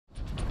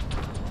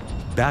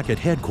Back at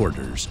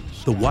headquarters,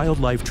 the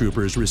wildlife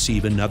troopers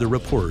receive another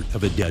report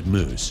of a dead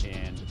moose,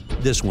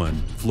 this one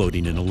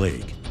floating in a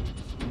lake.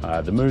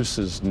 The moose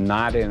is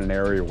not in an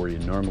area where you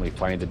normally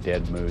find a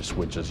dead moose,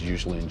 which is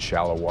usually in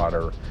shallow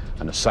water.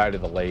 On the side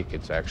of the lake,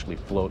 it's actually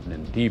floating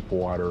in deep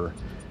water,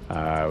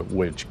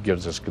 which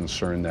gives us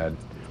concern that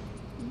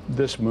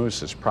this moose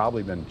has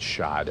probably been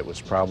shot. It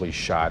was probably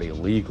shot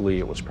illegally.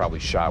 It was probably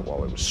shot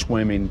while it was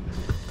swimming.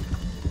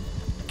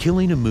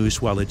 Killing a moose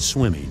while it's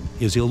swimming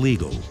is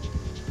illegal.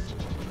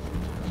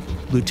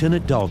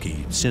 Lieutenant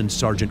Dalkey sends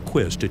Sergeant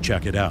Quist to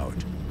check it out.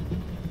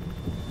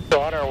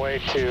 So on our way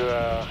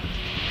to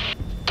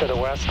the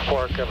west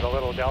fork of the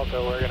Little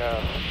Delta, we're going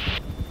to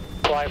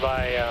fly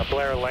by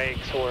Blair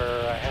Lakes,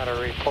 where I had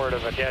a report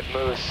of a dead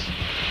moose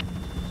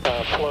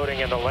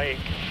floating in the lake.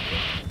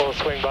 We'll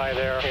swing by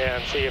there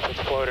and see if it's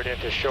floated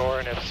into shore,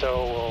 and if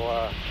so,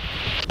 we'll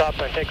stop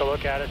and take a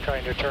look at it, try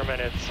and determine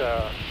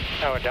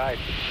how it died.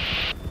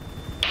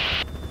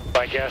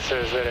 My guess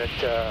is that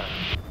it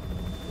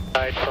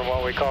died from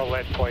what we call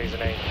lead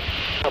poisoning,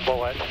 a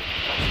bullet.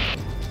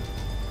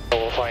 So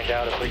we'll find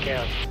out if we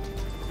can.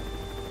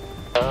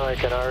 I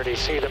can already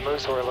see the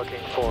moose we're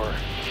looking for.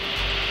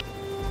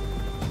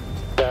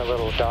 That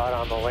little dot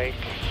on the lake.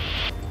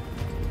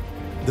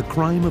 The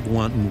crime of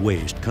wanton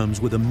waste comes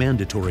with a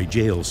mandatory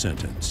jail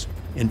sentence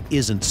and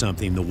isn't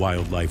something the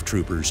wildlife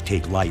troopers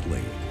take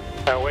lightly.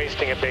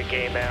 Wasting a big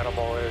game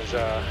animal is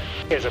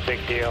a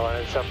big deal, and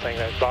it's something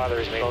that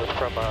bothers me both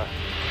from a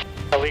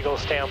legal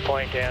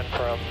standpoint and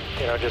from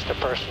just a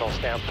personal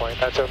standpoint.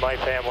 That's what my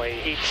family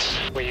eats.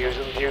 We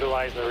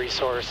utilize the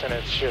resource, and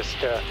it's just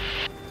it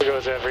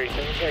goes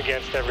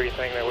against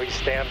everything that we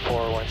stand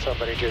for when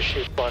somebody just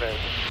shoots one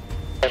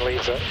and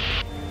leaves it.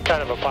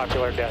 Kind of a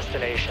popular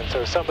destination.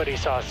 So somebody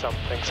saw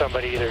something.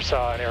 Somebody either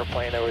saw an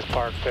airplane that was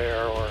parked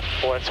there, or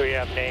once we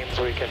have names,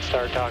 we can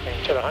start talking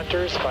to the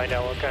hunters, find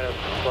out what kind of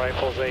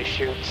rifles they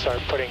shoot, start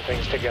putting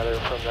things together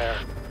from there.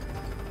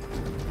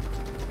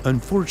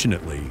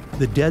 Unfortunately,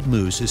 the dead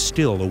moose is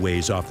still a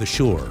ways off the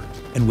shore,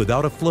 and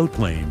without a float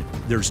plane,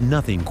 there's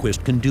nothing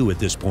Quist can do at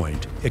this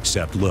point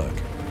except look.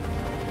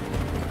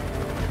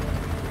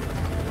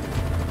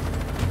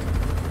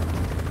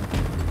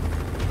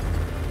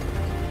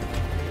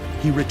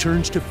 He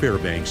returns to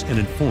Fairbanks and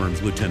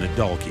informs Lieutenant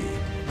Dalkey.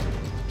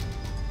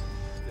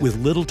 With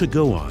little to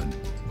go on,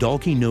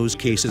 Dalkey knows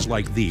cases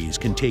like these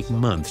can take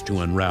months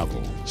to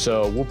unravel.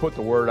 So we'll put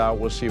the word out.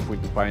 We'll see if we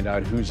can find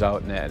out who's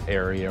out in that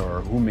area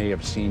or who may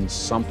have seen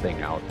something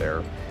out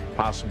there,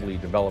 possibly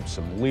develop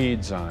some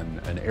leads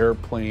on an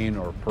airplane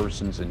or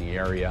persons in the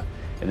area,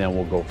 and then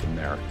we'll go from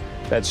there.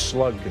 That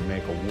slug could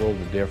make a world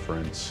of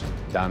difference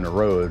down the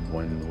road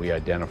when we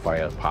identify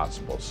a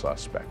possible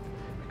suspect,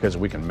 because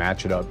we can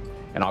match it up,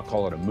 and I'll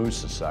call it a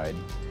moosicide.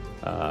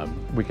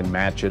 We can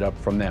match it up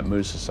from that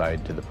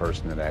moosicide to the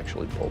person that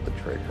actually pulled the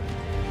trigger.